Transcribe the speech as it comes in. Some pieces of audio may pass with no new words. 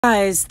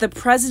Guys, the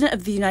President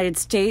of the United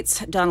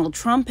States, Donald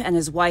Trump, and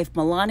his wife,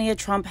 Melania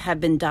Trump,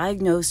 have been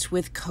diagnosed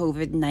with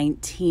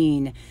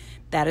COVID-19.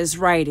 That is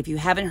right. If you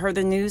haven't heard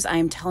the news, I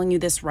am telling you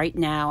this right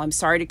now. I'm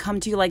sorry to come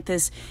to you like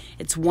this.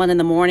 It's 1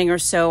 a.m. or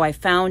so. I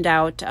found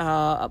out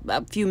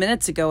a few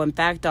minutes ago. In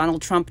fact,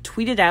 Donald Trump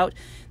tweeted out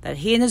that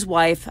he and his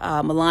wife,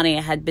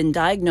 Melania, had been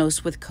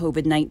diagnosed with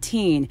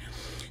COVID-19.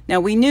 Now,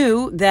 we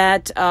knew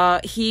that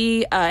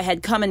he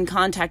had come in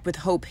contact with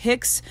Hope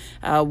Hicks,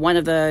 one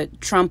of the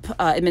Trump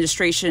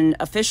administration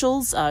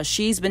officials.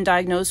 She's been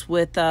diagnosed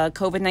with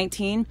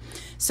COVID-19.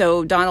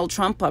 So Donald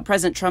Trump,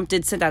 President Trump,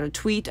 did send out a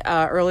tweet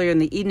earlier in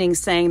the evening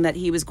saying that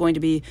he was going to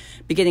be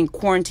beginning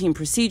quarantine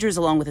procedures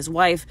along with his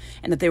wife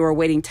and that they were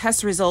awaiting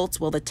test results.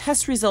 Well, the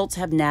test results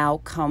have now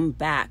come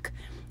back.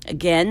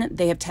 Again,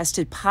 they have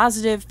tested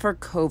positive for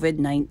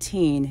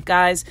COVID-19.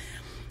 Guys,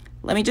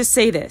 let me just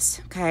say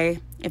this, okay?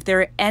 If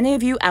there are any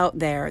of you out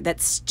there that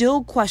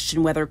still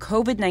question whether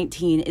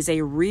COVID-19 is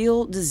a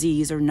real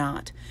disease or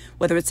not,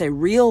 whether it's a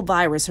real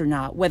virus or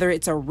not, whether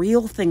it's a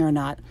real thing or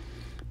not,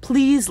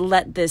 please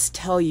let this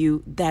tell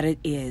you that it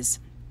is.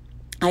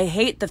 I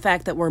hate the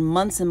fact that we're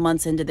months and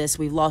months into this.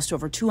 We've lost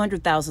over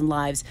 200,000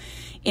 lives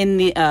in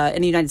the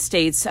United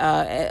States.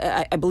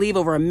 I believe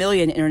over 1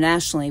 million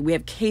internationally. We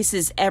have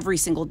cases every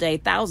single day,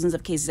 thousands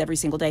of cases every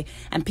single day,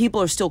 and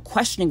people are still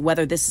questioning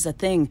whether this is a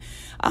thing.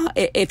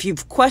 If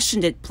you've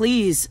questioned it,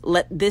 please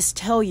let this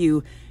tell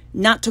you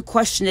not to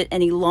question it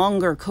any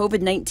longer.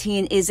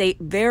 COVID-19 is a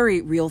very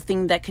real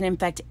thing that can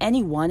infect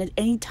anyone at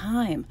any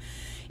time,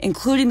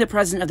 including the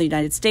President of the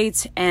United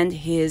States and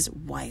his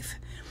wife.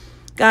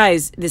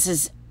 Guys, this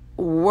is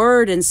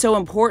word and so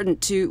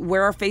important to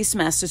wear our face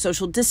masks, to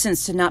social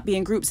distance, to not be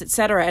in groups,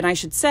 etc. And I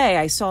should say,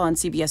 I saw on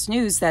CBS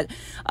News that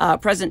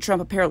President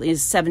Trump apparently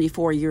is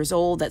 74 years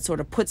old. That sort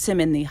of puts him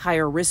in the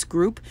higher risk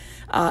group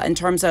in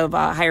terms of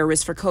higher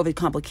risk for COVID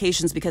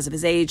complications because of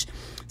his age.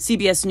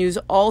 CBS News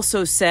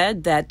also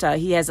said that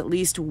he has at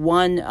least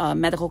one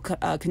medical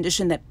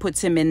condition that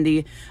puts him in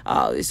the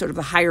sort of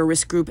the higher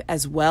risk group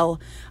as well.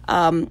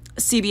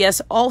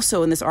 CBS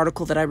also, in this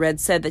article that I read,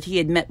 said that he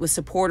had met with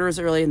supporters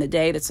early in the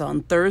day. That's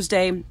on Thursday.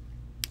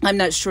 I'm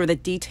not sure the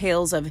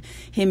details of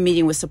him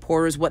meeting with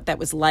supporters, what that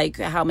was like,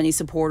 how many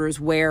supporters,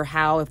 where,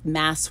 how, if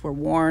masks were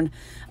worn,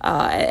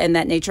 and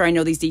that nature. I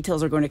know these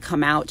details are going to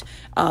come out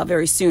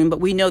very soon,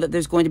 but we know that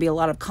there's going to be a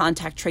lot of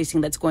contact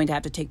tracing that's going to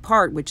have to take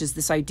part, which is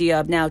this idea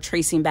of now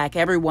tracing back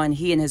everyone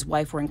he and his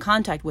wife were in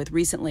contact with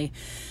recently.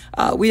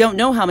 We don't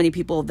know how many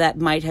people that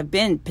might have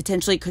been.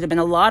 Potentially could have been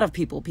a lot of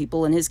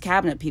people in his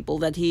cabinet, people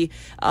that he,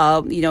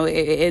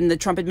 in the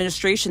Trump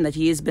administration that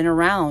he has been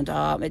around,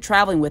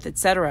 traveling with,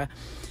 etc.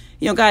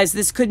 Guys,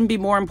 this couldn't be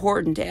more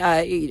important.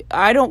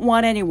 I don't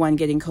want anyone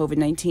getting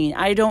COVID-19.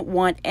 I don't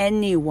want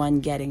anyone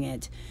getting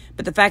it.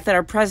 But the fact that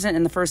our president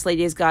and the first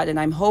lady has gotten it,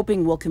 I'm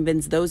hoping will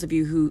convince those of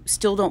you who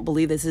still don't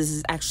believe this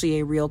is actually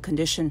a real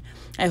condition.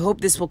 I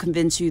hope this will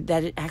convince you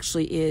that it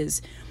actually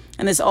is.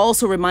 And this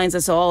also reminds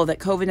us all that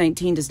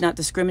COVID-19 does not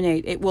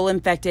discriminate. It will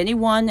infect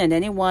anyone and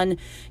anyone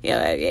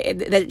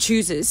that it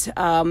chooses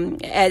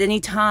at any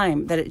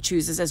time that it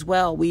chooses as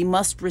well. We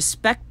must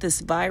respect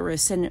this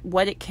virus and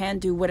what it can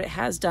do, what it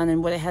has done,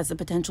 and what it has the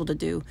potential to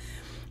do.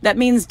 That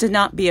means to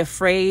not be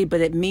afraid,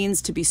 but it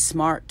means to be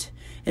smart.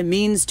 It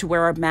means to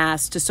wear a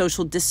mask, to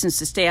social distance,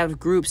 to stay out of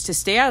groups, to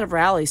stay out of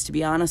rallies, to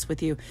be honest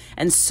with you,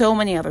 and so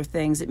many other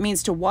things. It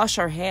means to wash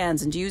our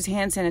hands and to use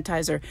hand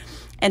sanitizer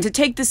and to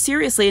take this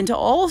seriously and to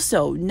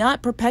also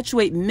not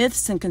perpetuate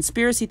myths and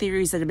conspiracy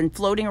theories that have been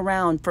floating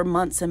around for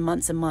months and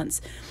months and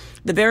months.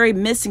 The very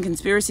myths and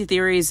conspiracy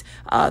theories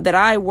that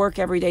I work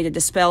every day to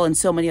dispel, and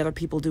so many other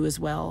people do as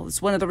well.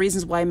 It's one of the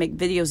reasons why I make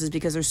videos, is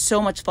because there's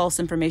so much false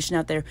information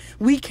out there.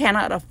 We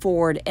cannot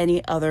afford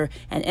any other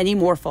and any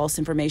more false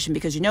information,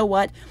 because you know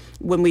what?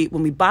 When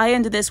we buy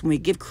into this, when we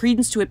give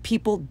credence to it,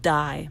 people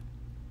die.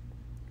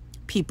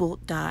 People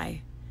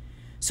die.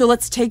 So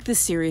let's take this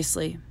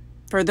seriously.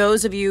 For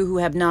those of you who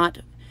have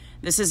not,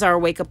 this is our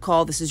wake-up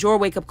call. This is your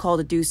wake-up call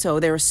to do so.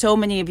 There are so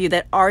many of you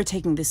that are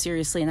taking this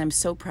seriously, and I'm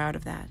so proud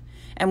of that.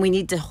 And we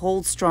need to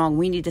hold strong.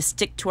 We need to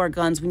stick to our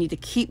guns. We need to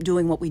keep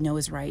doing what we know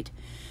is right.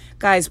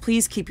 Guys,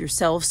 please keep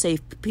yourself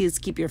safe. Please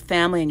keep your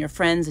family and your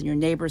friends and your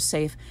neighbors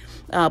safe.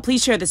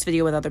 Please share this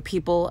video with other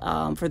people.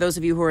 For those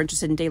of you who are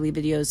interested in daily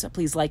videos,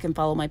 please like and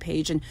follow my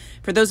page. And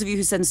for those of you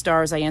who send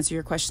stars, I answer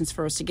your questions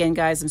first. Again,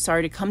 guys, I'm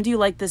sorry to come to you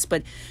like this,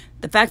 but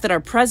the fact that our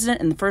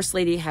president and the first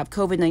lady have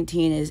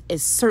COVID-19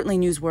 is certainly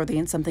newsworthy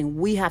and something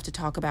we have to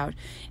talk about,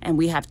 and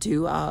we have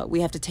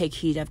to take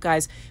heed of.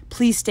 Guys,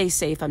 please stay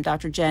safe. I'm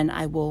Dr. Jen.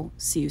 I will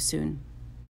see you soon.